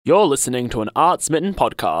You're listening to an Art Smitten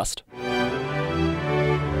podcast.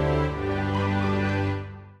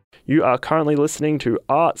 You are currently listening to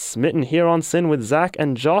Art Smitten here on Sin with Zach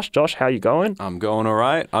and Josh. Josh, how you going? I'm going all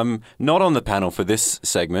right. I'm not on the panel for this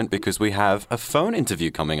segment because we have a phone interview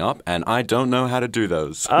coming up and I don't know how to do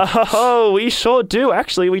those. Oh, we sure do.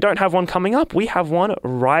 Actually, we don't have one coming up. We have one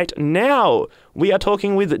right now. We are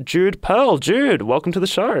talking with Jude Perl. Jude, welcome to the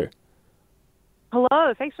show.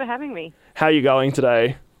 Hello, thanks for having me. How are you going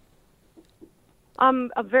today?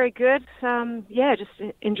 I'm very good. Just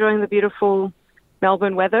enjoying the beautiful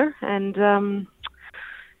Melbourne weather and, going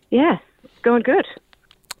good.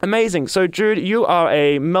 Amazing. So, Jude, you are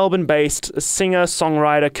a Melbourne-based singer,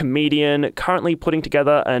 songwriter, comedian, currently putting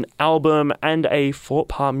together an album and a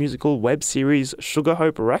 4-part musical web series,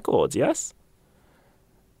 SugarHope Records, yes?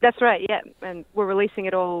 That's right, yeah. And we're releasing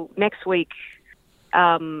it all next week.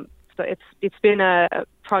 So it's been a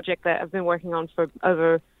project that I've been working on for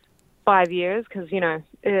over 5 years because,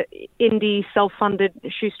 indie, self-funded,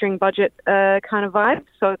 shoestring budget kind of vibe.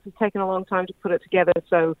 So it's taken a long time to put it together.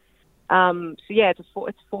 So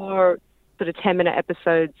it's four sort of 10-minute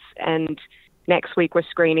episodes, and next week we're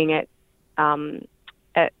screening it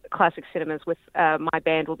at Classic Cinemas with my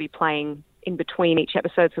band will be playing in between each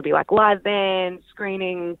episode. So it'll be like live band,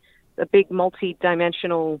 screening, a big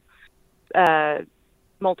multi-dimensional,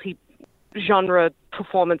 multi-genre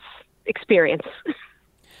performance experience.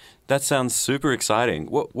 That sounds super exciting.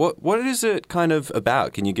 What is it kind of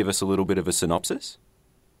about? Can you give us a little bit of a synopsis?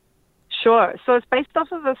 Sure. So it's based off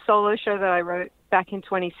of a solo show that I wrote back in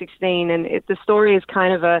 2016, and the story is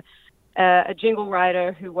kind of a jingle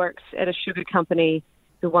writer who works at a sugar company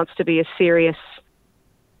who wants to be a serious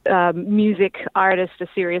music artist, a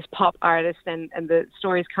serious pop artist, and the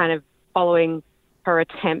story is kind of following her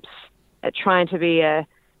attempts at trying to be a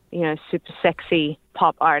super sexy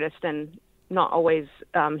pop artist and not always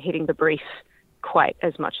hitting the brief quite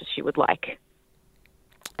as much as she would like.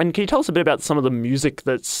 And can you tell us a bit about some of the music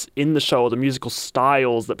that's in the show, or the musical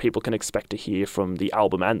styles that people can expect to hear from the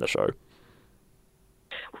album and the show?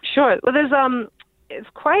 Sure. Well, there's it's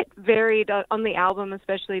quite varied on the album,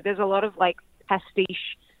 especially. There's a lot of like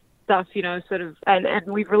pastiche stuff, and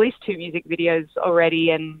we've released 2 music videos already,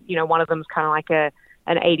 and one of them's kind of like an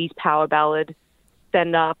 80s power ballad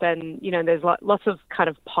send up, and there's lots of kind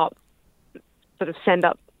of pop sort of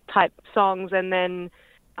send-up type songs, and then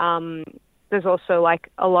there's also like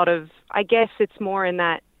a lot of, I guess it's more in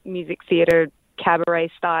that music theater cabaret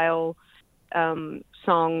style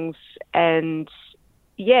songs, and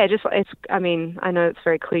I know it's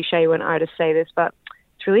very cliche when artists say this, but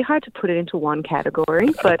it's really hard to put it into one category,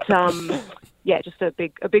 but just a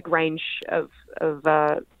big range of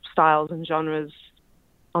styles and genres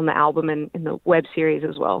on the album and in the web series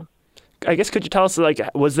as well. I guess, could you tell us,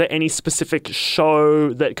 was there any specific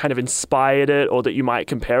show that kind of inspired it or that you might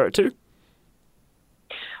compare it to?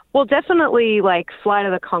 Well, definitely, Flight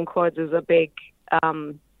of the Conchords is a big,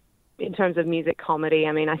 in terms of music comedy.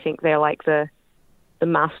 I mean, I think they're like the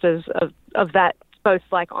masters of that, both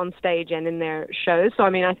on stage and in their shows. So,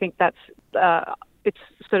 I mean, I think that's, it's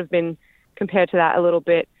sort of been compared to that a little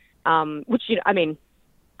bit, which,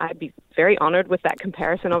 I'd be very honored with that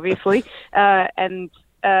comparison, obviously.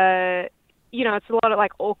 It's a lot of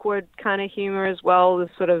awkward kind of humor as well. The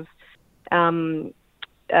sort of,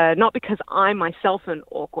 not because I'm myself an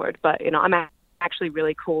awkward, but, I'm actually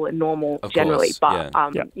really cool and normal generally. But,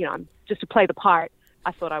 just to play the part,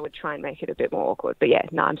 I thought I would try and make it a bit more awkward. But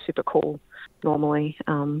I'm super cool normally.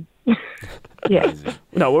 Yeah.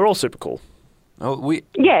 No, we're all super cool. Oh,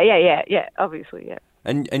 Yeah, obviously, yeah.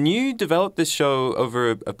 And you developed this show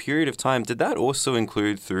over a period of time. Did that also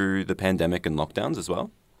include through the pandemic and lockdowns as well?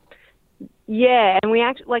 Yeah, and we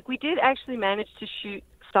did actually manage to shoot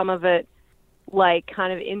some of it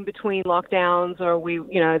kind of in between lockdowns, or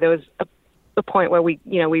there was a point where we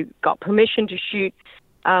got permission to shoot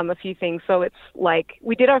a few things. So it's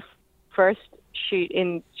we did our first shoot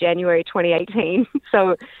in January 2018.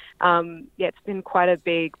 So it's been quite a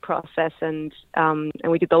big process, and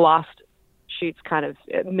we did the last shoots kind of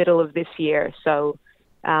middle of this year. So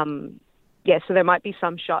so there might be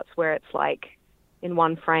some shots where it's in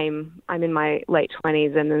one frame I'm in my late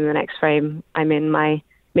 20s, and then the next frame I'm in my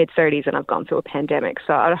mid-30s, and I've gone through a pandemic.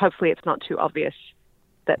 So hopefully it's not too obvious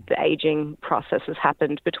that the aging process has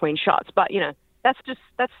happened between shots. But that's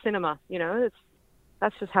cinema.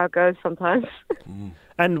 That's just how it goes sometimes.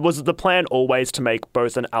 And was the plan always to make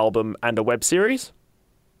both an album and a web series?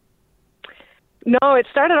 No, it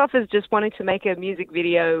started off as just wanting to make a music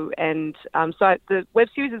video, and the web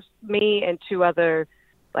series is me and 2 other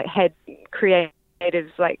head creatives,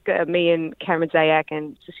 me and Cameron Zayak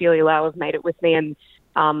and Cecilia Lau have made it with me, and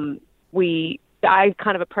I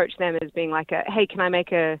kind of approached them as being like, hey, can I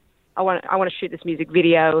make I want to shoot this music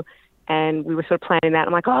video, and we were sort of planning that.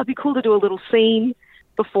 I'm like, oh, it'd be cool to do a little scene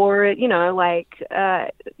before it, like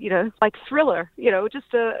Thriller, just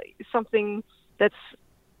something that's,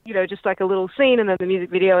 just like a little scene, and then the music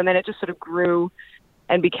video, and then it just sort of grew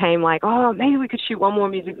and became like, oh, maybe we could shoot one more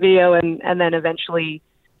music video, and then eventually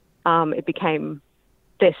it became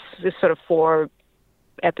this sort of 4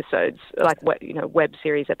 episodes, like web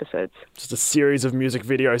series episodes. Just a series of music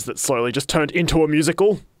videos that slowly just turned into a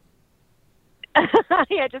musical.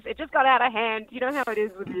 Yeah, it just got out of hand. You know how it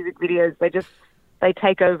is with music videos; they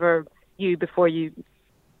take over you before you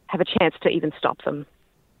have a chance to even stop them.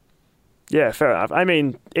 Yeah, fair enough. I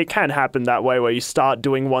mean, it can happen that way where you start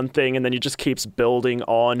doing one thing and then it just keeps building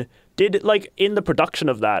on. Did, in the production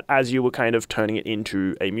of that, as you were kind of turning it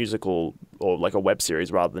into a musical or like a web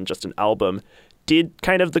series rather than just an album, did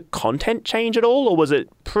kind of the content change at all, or was it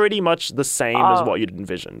pretty much the same as what you'd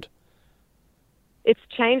envisioned? It's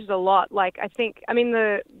changed a lot.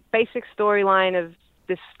 The basic storyline of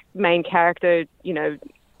this main character,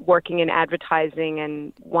 working in advertising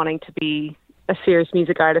and wanting to be a serious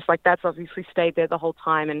music artist, that's obviously stayed there the whole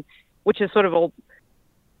time, and which is sort of all,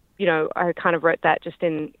 I kind of wrote that just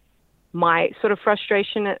in my sort of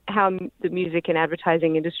frustration at how the music and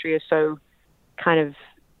advertising industry is so kind of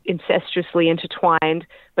incestuously intertwined.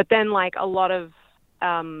 But then a lot of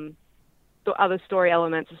the other story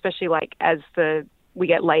elements, especially as we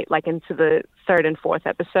get late into the 3rd and 4th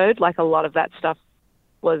episode, a lot of that stuff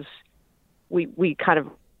was we kind of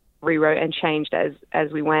rewrote and changed as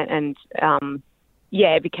we went, and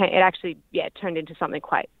it turned into something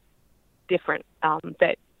quite different, so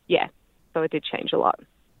it did change a lot.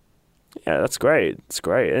 Yeah, that's great. It's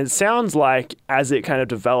great. And it sounds like as it kind of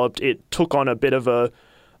developed, it took on a bit of a,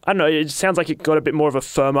 I don't know, it sounds like it got a bit more of a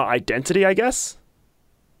firmer identity, I guess.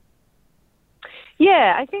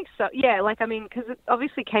 Yeah, I think so. Yeah, because it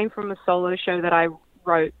obviously came from a solo show that I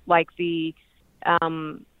wrote, we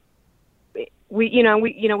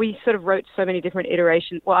sort of wrote so many different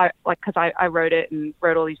iterations. Well, because I wrote it and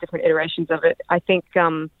wrote all these different iterations of it. I think,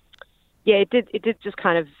 it did just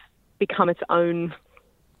kind of become its own,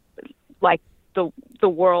 the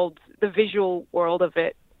world, the visual world of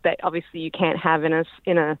it that obviously you can't have in a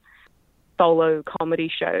solo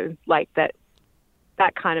comedy show that.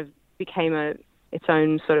 That kind of became its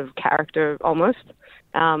own sort of character almost.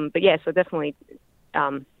 But yeah, so definitely,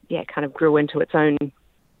 kind of grew into its own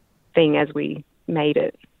thing as we made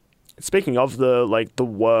it. Speaking of the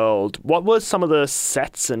world, what were some of the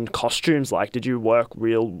sets and costumes like? Did you work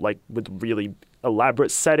with really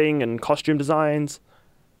elaborate setting and costume designs?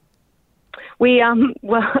 We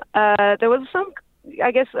there was some,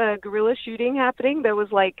 I guess, guerrilla shooting happening. There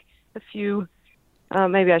was a few.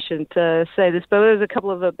 Maybe I shouldn't say this, but there was a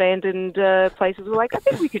couple of abandoned places. We're I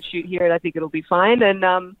think we could shoot here, and I think it'll be fine. And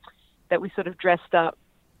that we sort of dressed up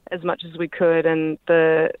as much as we could, and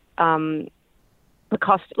the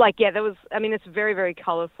cost, there was. I mean, it's very, very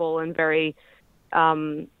colorful and very,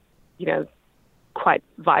 quite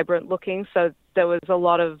vibrant looking. So there was a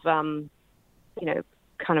lot of, kind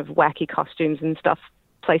of wacky costumes and stuff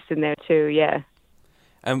placed in there too. Yeah.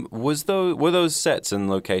 Were those sets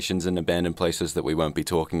and locations in abandoned places that we won't be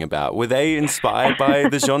talking about, were they inspired by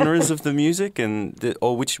the genres of the music,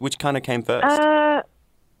 or which kind of came first?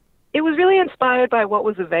 It was really inspired by what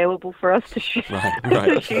was available for us to shoot, right.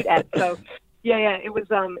 to shoot at. So yeah, it was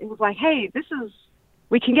like, hey,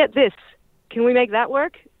 we can get this. Can we make that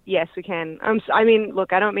work? Yes, we can. I mean,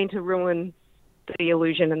 look, I don't mean to ruin the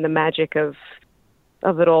illusion and the magic of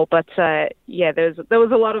it all, but there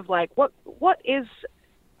was a lot of what is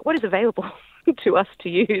available to us to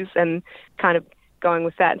use, and kind of going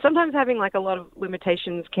with that. And sometimes having a lot of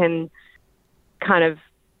limitations can kind of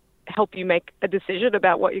help you make a decision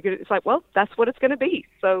about what you're going to, it's well, that's what it's going to be.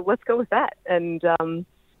 So let's go with that. And so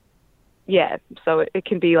it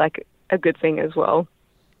can be a good thing as well.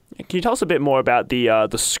 Can you tell us a bit more about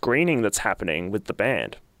the screening that's happening with the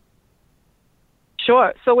band?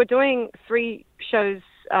 Sure. So we're doing 3 shows,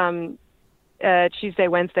 Tuesday,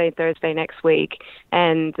 Wednesday, Thursday next week,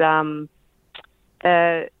 and because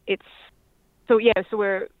it's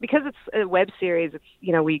a web series. It's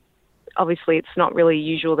obviously it's not really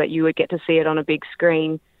usual that you would get to see it on a big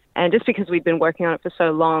screen, and just because we've been working on it for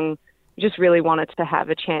so long, we just really wanted to have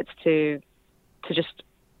a chance to just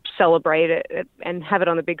celebrate it and have it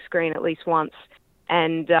on the big screen at least once,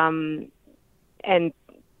 and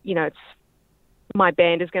it's my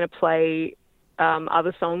band is going to play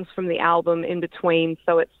other songs from the album in between,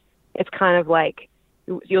 so it's kind of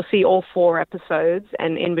you'll see all 4 episodes,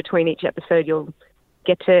 and in between each episode you'll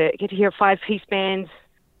get to hear 5-piece bands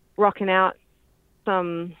rocking out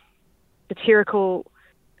some satirical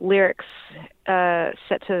lyrics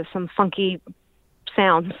set to some funky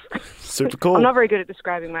sounds. Super cool. I'm not very good at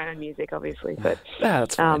describing my own music, obviously, but Yeah,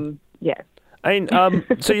 that's fine. yeah. I mean,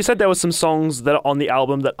 so you said there were some songs that are on the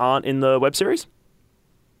album that aren't in the web series?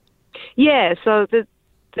 Yeah, so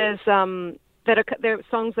there are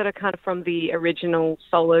songs that are kind of from the original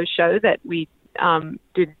solo show that we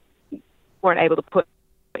weren't able to put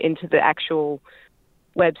into the actual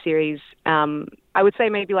web series. I would say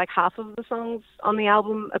maybe like half of the songs on the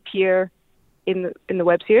album appear in the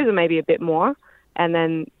web series, or maybe a bit more, and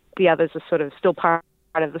then the others are sort of still part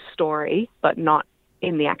of the story, but not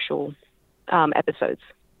in the actual episodes.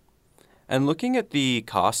 And looking at the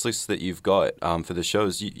cast lists that you've got for the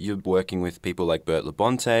shows, you're working with people like Bert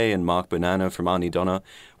Labonte and Mark Bonanno from Arnie Donna.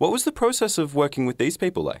 What was the process of working with these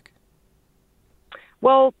people like?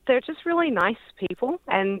 Well, they're just really nice people,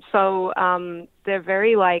 and so they're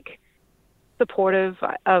very supportive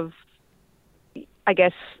of, I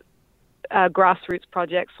guess, grassroots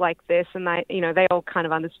projects like this, and they all kind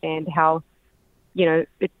of understand how,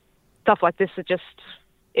 stuff like this are just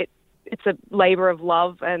it's a labor of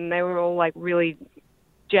love, and they were all really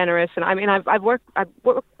generous. And I mean, I've worked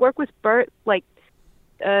with Bert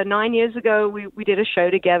 9 years ago. We did a show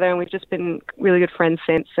together, and we've just been really good friends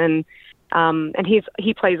since. And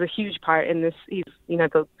he plays a huge part in this. He's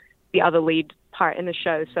the other lead part in the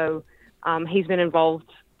show, so he's been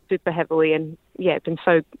involved super heavily, and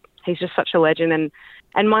he's just such a legend.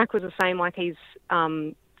 And Mike was the same. He's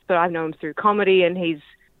so I've known him through comedy, and he's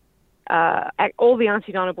all the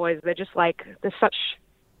Auntie Donna boys. They're just they're such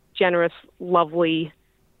generous, lovely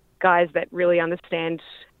guys that really understand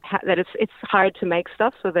that it's hard to make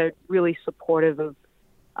stuff, so they're really supportive of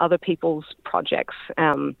other people's projects.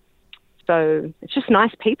 So it's just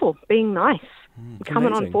nice people being nice and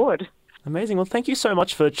coming on board. Amazing. Well, thank you so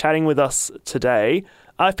much for chatting with us today.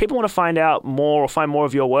 If people want to find out more or find more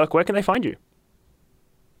of your work, where can they find you?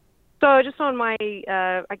 So just on my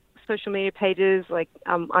social media pages,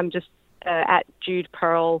 I'm just at Jude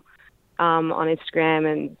Perl on Instagram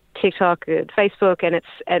and TikTok and Facebook,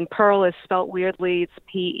 and Perl is spelt weirdly. It's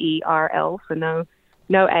Perl, so no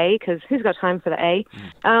A, because who's got time for the A?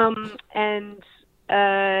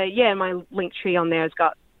 My link tree on there has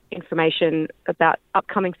got information about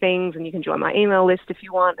upcoming things, and you can join my email list if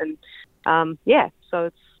you want. And so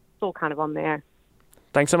it's all kind of on there.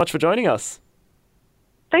 Thanks so much for joining us.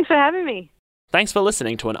 Thanks for having me. Thanks for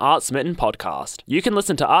listening to an Art Smitten podcast. You can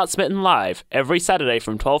listen to Art Smitten live every Saturday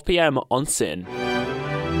from 12 p.m. on SYN.